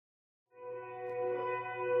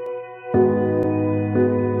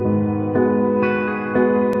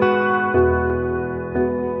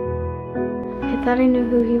thought I knew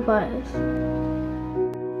who he was.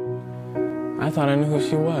 I thought I knew who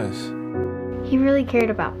she was. He really cared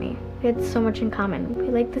about me. We had so much in common. We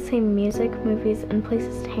liked the same music, movies, and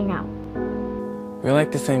places to hang out. We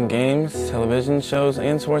liked the same games, television shows,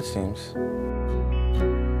 and sports teams.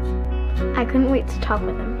 I couldn't wait to talk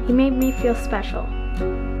with him. He made me feel special.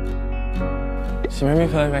 She made me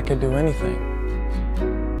feel like I could do anything.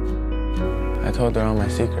 I told her all my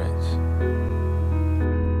secrets.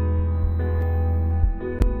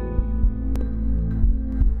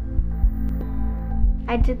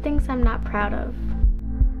 I did things I'm not proud of,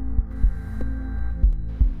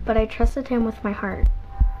 but I trusted him with my heart.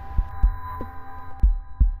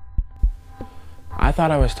 I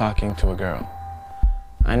thought I was talking to a girl.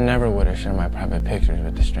 I never would have shared my private pictures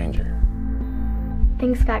with a stranger.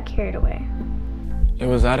 Things got carried away. It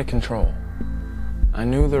was out of control. I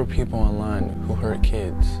knew there were people online who hurt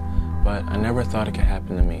kids, but I never thought it could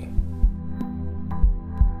happen to me.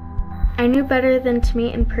 I knew better than to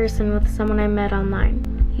meet in person with someone I met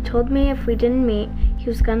online. He told me if we didn't meet, he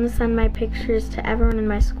was going to send my pictures to everyone in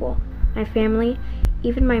my school, my family,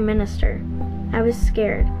 even my minister. I was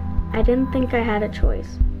scared. I didn't think I had a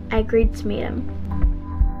choice. I agreed to meet him.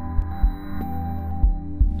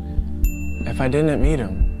 If I didn't meet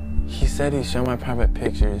him, he said he'd show my private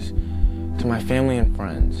pictures to my family and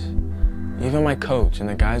friends, even my coach and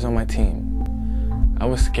the guys on my team. I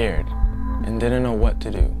was scared and didn't know what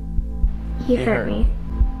to do. He hurt me.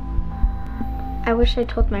 I wish I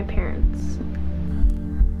told my parents.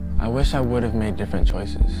 I wish I would have made different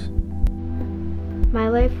choices. My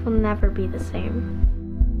life will never be the same.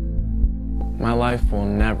 My life will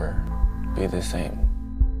never be the same.